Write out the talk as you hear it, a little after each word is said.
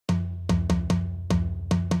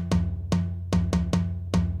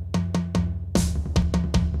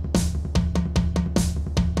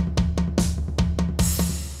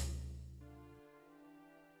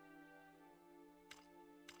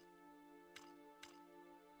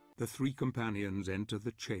the three companions enter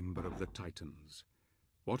the chamber of the Titans.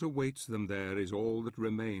 What awaits them there is all that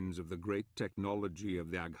remains of the great technology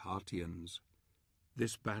of the Aghartians.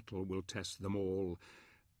 This battle will test them all,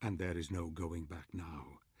 and there is no going back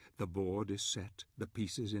now. The board is set, the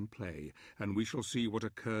pieces in play, and we shall see what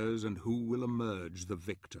occurs and who will emerge the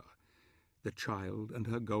victor. The child and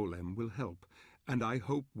her golem will help, and I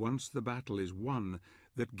hope once the battle is won,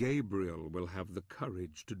 that Gabriel will have the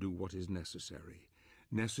courage to do what is necessary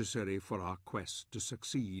for our quest to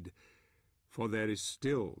succeed. For there is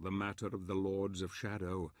still the matter of the Lords of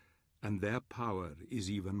Shadow, and their power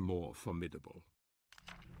is even more formidable.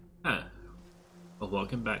 Well,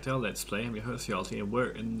 welcome back to our Let's Play. I'm your host, Yalti, and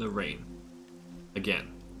we're in the rain.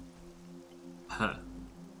 Again.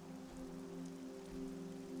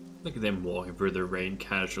 Look at them walking through the rain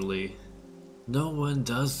casually. No one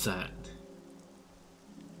does that.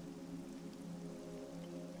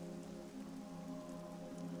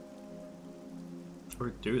 Or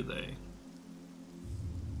do they?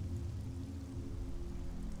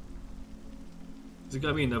 There's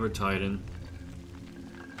gotta be another Titan.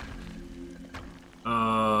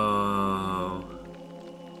 Oh.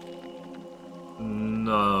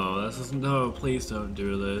 No, this is no, please don't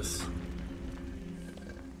do this.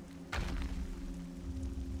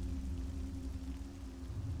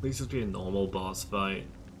 Please just be a normal boss fight.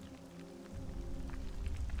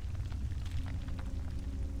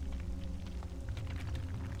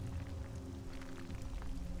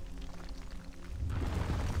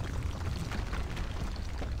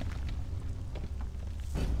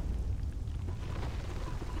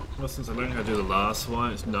 Well, since I learned how to do the last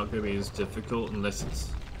one, it's not going to be as difficult unless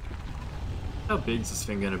it's... How big is this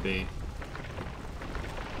thing going to be?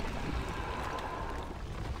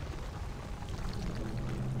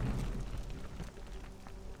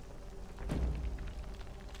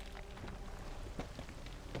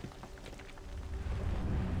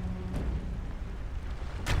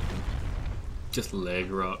 Just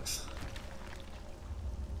leg rocks.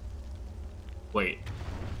 Wait.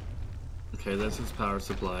 Okay, that's his power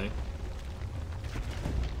supply.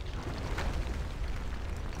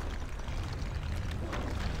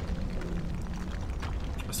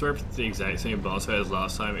 I swear it's the exact same boss fight as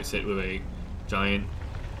last time, except with a giant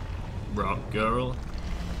rock girl.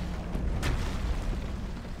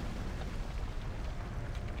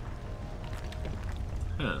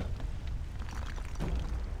 Huh.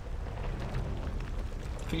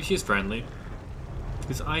 I think she's friendly.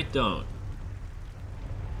 Because I don't.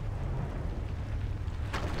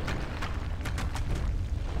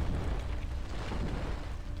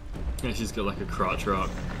 Yeah, she's got like a crotch rock.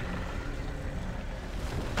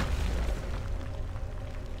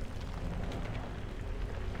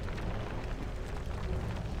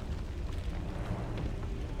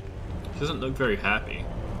 She doesn't look very happy.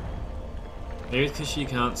 Maybe it's because she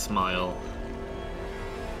can't smile.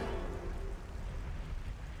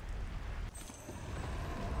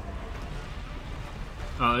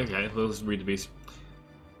 Oh, okay, we'll just read the beast.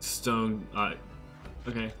 Stone,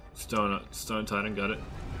 okay, Stone Titan, got it.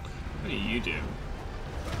 What do you do?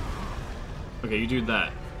 Okay, you do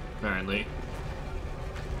that, apparently.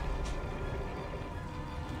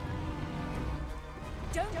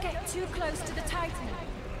 Don't get too close to the Titan.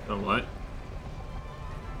 Oh, what?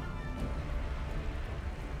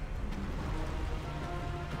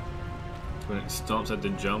 When it stops at the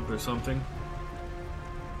jump or something?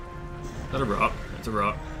 Is that a rock? It's a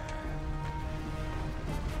rock.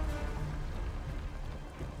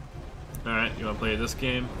 Alright, you wanna play this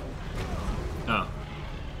game? Oh.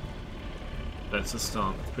 That's a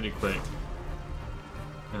stomp. It's pretty quick.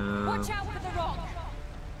 Watch out for the rock!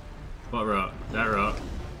 What rock? That rock.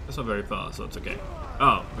 That's not very far, so it's okay.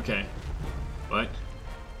 Oh, okay. What?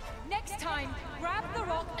 Next time, grab the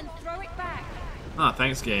rock and throw it back. Ah,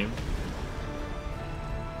 thanks, game.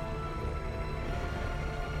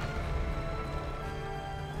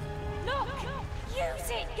 Look! Use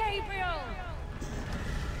it, Gabriel!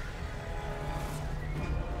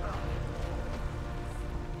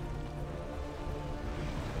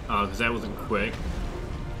 Oh, because that wasn't quick.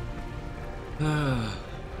 You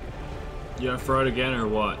gonna throw it again or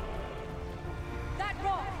what? That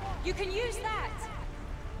rock! You can use that!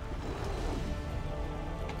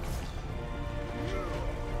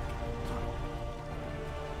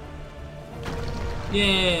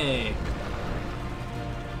 Yay!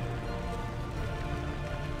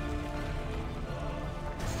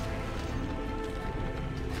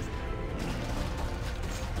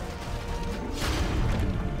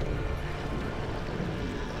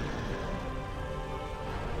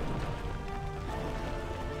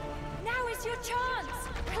 Now is your chance!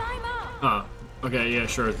 Climb up! Ah, Okay, yeah,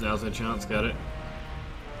 sure. Now's a chance. Got it.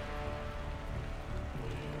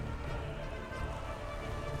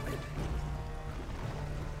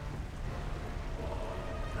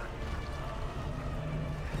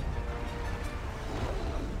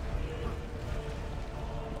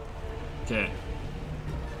 Okay.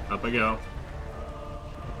 Up I go.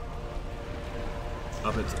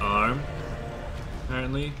 Up its arm,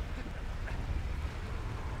 apparently.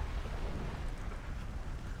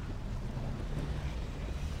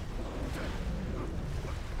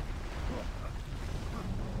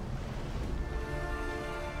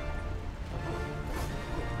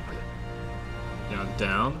 Now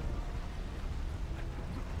down.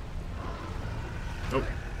 Oh,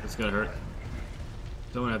 that's gonna hurt.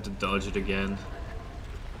 Don't want to have to dodge it again.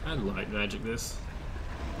 I'd light magic this.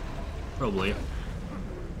 Probably.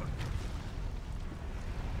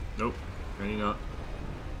 Nope, really not.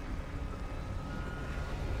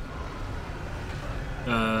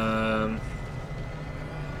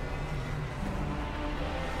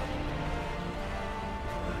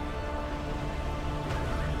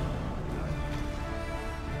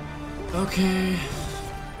 Okay.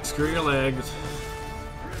 Screw your legs.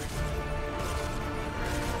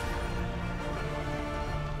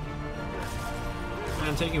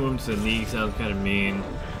 Man, taking women to the knee sounds kind of mean.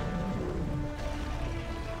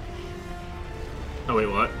 Oh wait,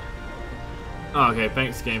 what? Oh, okay,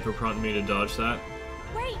 thanks game for prompting me to dodge that.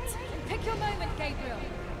 Wait! Pick your moment, Gabriel.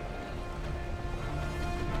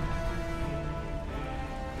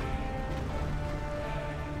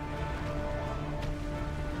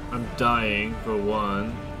 I'm dying, for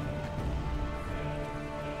one.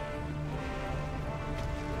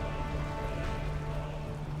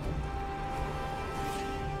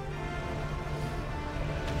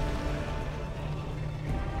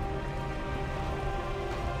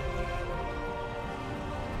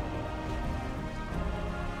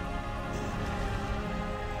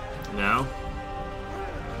 Now?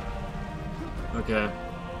 Okay.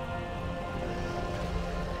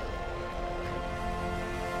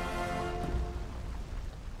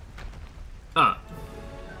 Ah.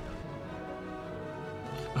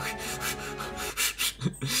 Okay.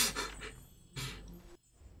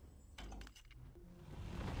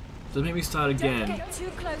 So make me start again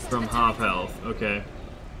from half health. Okay.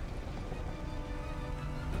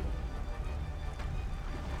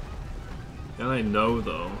 Now I know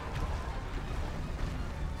though.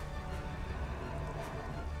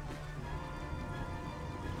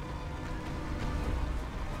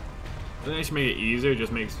 Doesn't actually make it easier, it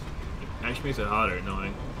just makes it harder,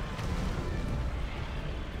 annoying.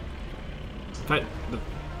 In fact, the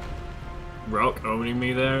rock owning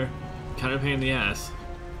me there, kind of pain in the ass.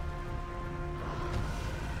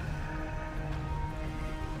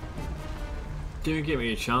 Didn't give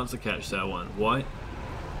me a chance to catch that one. What?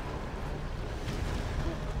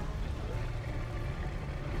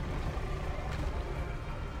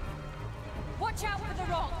 Watch out for the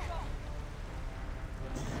rock.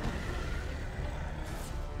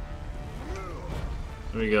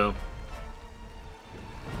 There we go.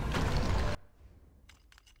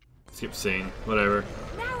 Skip scene. Whatever.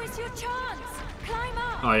 Now is your chance. Climb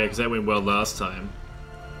up. Oh yeah, because that went well last time.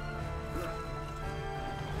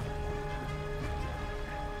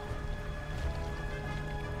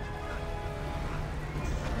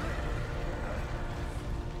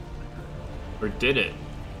 Or did it?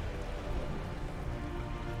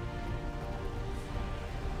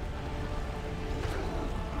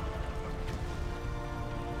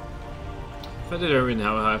 If I did everything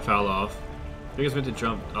how I fell off. I think it's meant to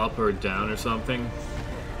jump up or down or something.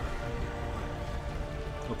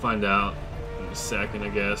 We'll find out in a second, I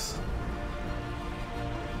guess.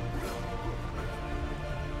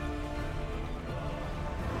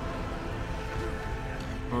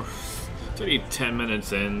 Oh, it's already 10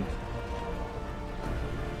 minutes in.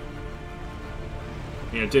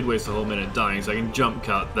 Yeah, it did waste a whole minute dying, so I can jump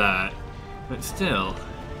cut that. But still,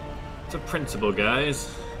 it's a principle,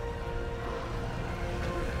 guys.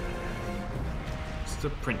 It's a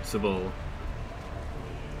principle.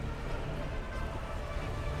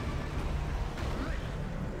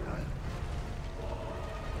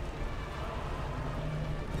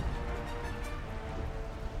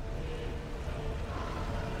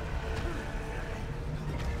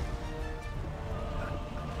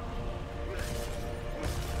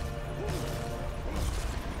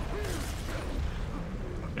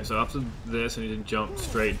 Okay, so after this, I need to jump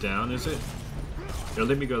straight down, is it? It'll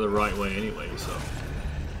let me go the right way anyway, so.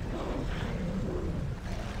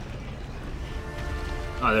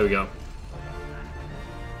 Ah, there we go.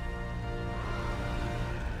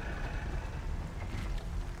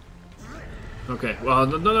 Okay, well,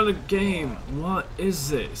 another game. What is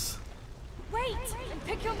this? Wait and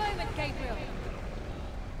pick your moment, Gabriel.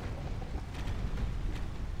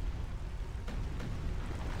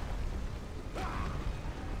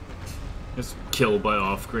 Just killed by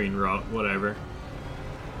off-screen rock, whatever.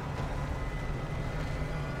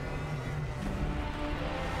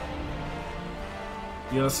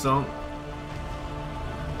 You gonna stomp?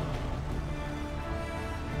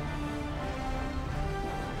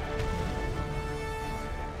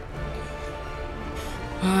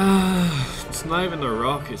 It's not even the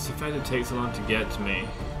rock, it's the fact it takes so long to get to me.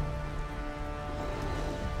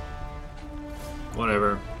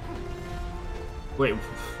 Whatever. Wait.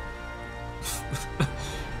 The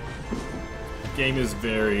game is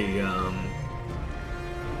very,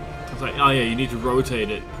 it's like, oh yeah, you need to rotate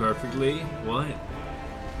it perfectly. What?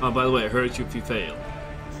 Oh, by the way, it hurts you if you fail.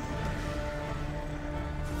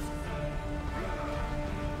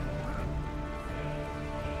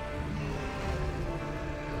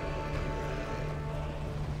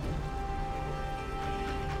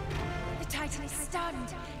 The Titan is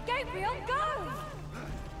stunned. Gabriel, go!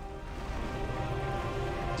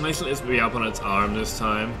 Nice to let it be up on its arm this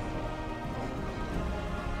time.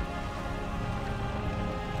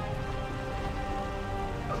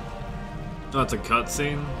 Oh, it's a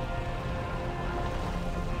cutscene.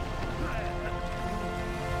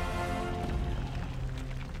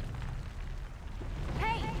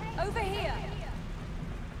 Hey, over here.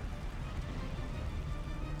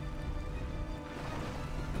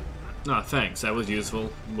 Ah, thanks. That was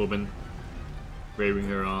useful. Woman waving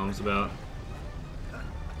her arms about.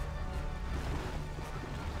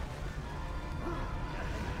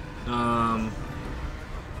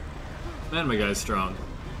 Man, my guy's strong.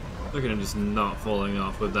 Look at him just not falling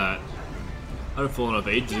off with that. I'd have fallen off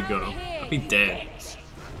ages ago. I'd be dead.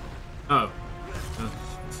 Oh.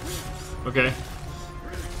 Okay.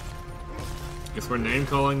 Guess we're name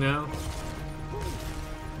calling now?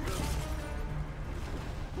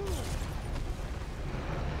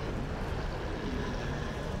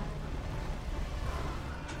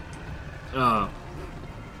 Oh.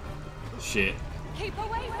 Shit. Keep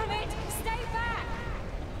away from it. Stay back.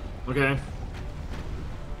 Okay.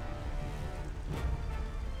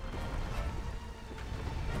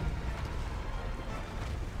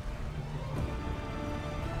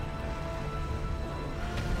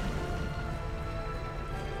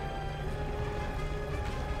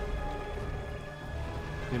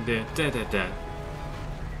 Da.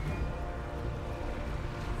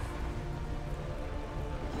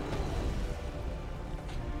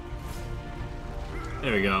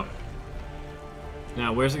 There we go.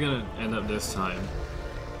 Now, where's it gonna end up this time?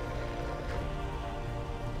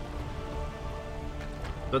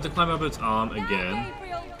 About to climb up its arm again, Now,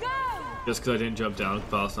 Gabriel, go! just because I didn't jump down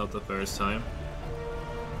fast enough the first time.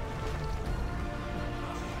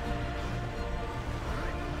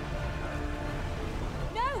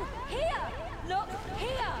 No, here. Look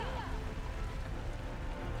here.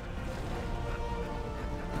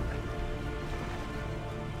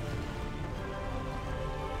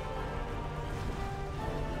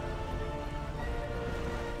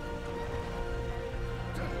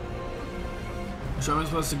 Which way am I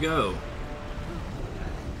supposed to go?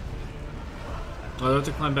 Oh, I have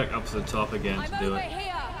to climb back up to the top again I'm to do over it.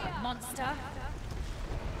 here, monster.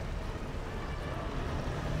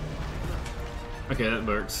 Okay, that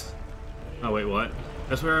works. Oh wait, what?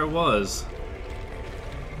 That's where I was.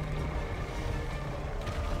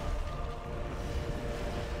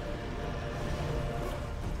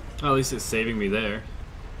 Oh, at least it's saving me there.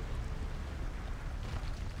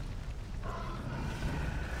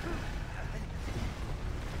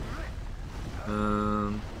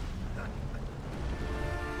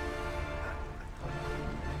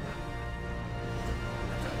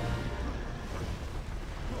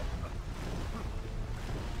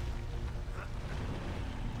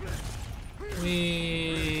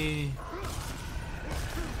 Whee!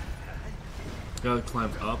 Gotta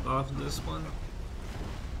climb up off of this one?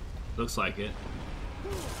 Looks like it.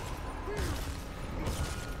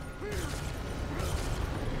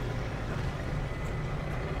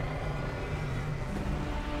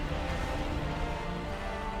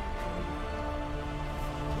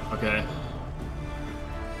 Okay.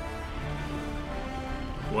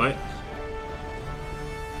 What?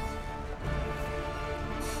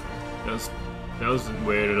 That wasn't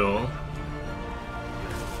weird at all.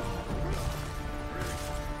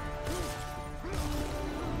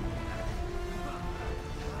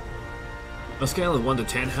 On a scale of 1 to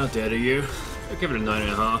 10, how dead are you? I'd give it a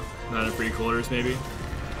 9.5, 9 3/4 maybe.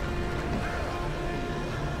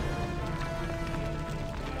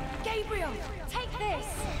 Gabriel, take this!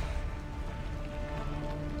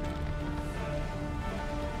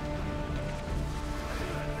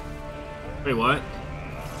 Wait, what?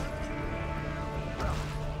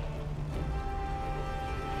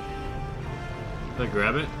 Did I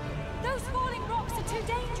grab it? Those falling rocks are too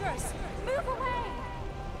dangerous! Move away!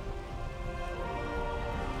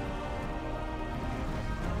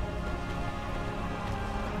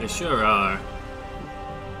 They sure are.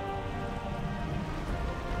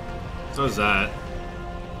 So's that.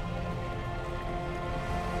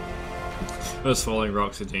 Those falling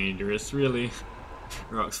rocks are dangerous, really.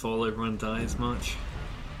 Rocks fall, everyone dies much.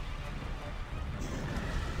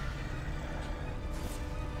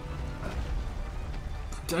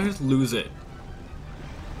 Did I just lose it?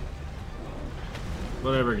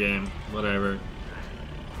 Whatever game, whatever.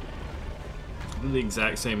 I did the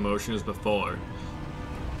exact same motion as before.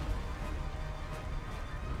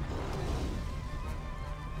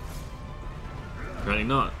 Apparently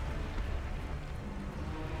not.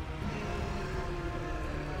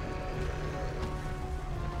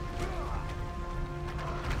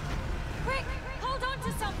 Quick, hold on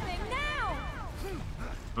to something now!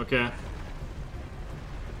 Okay.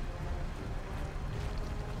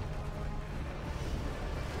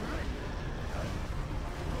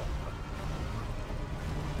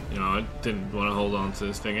 You know, I didn't want to hold on to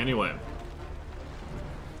this thing anyway.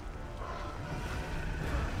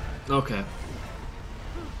 Okay.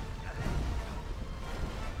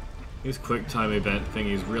 These quick time event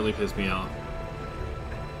thingies really piss me off.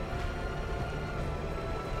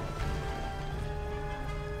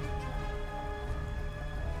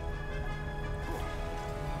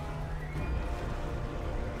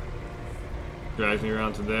 Drags me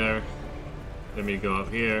around to there. Let me go up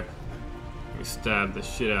here. Let me stab the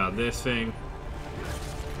shit out of this thing.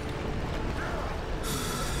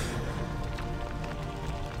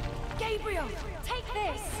 Gabriel, take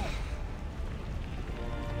this!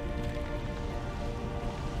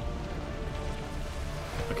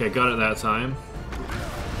 Okay, got it that time.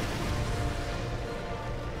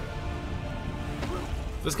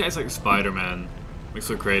 This guy's like Spider-Man, mixed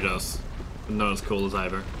with Kratos, but not as cool as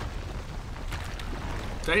either.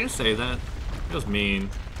 Did I just say that? It was mean.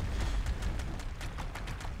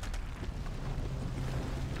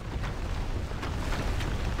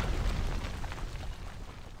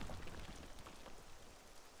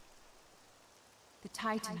 The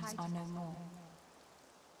Titans are no more.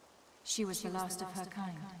 She was the last of her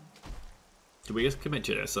kind. Did we just commit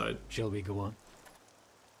genocide? Shall we go on?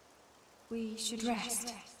 We should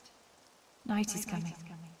rest. Night is coming.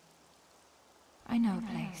 I know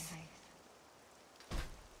a place.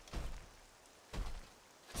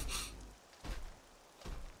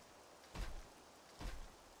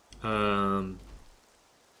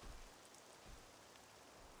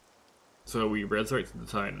 So we resurrected the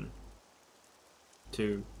Titan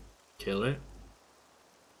to kill it?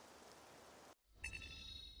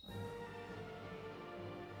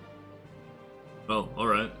 Oh,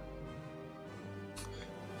 alright.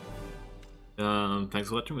 Thanks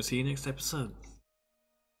for watching, we'll see you next episode.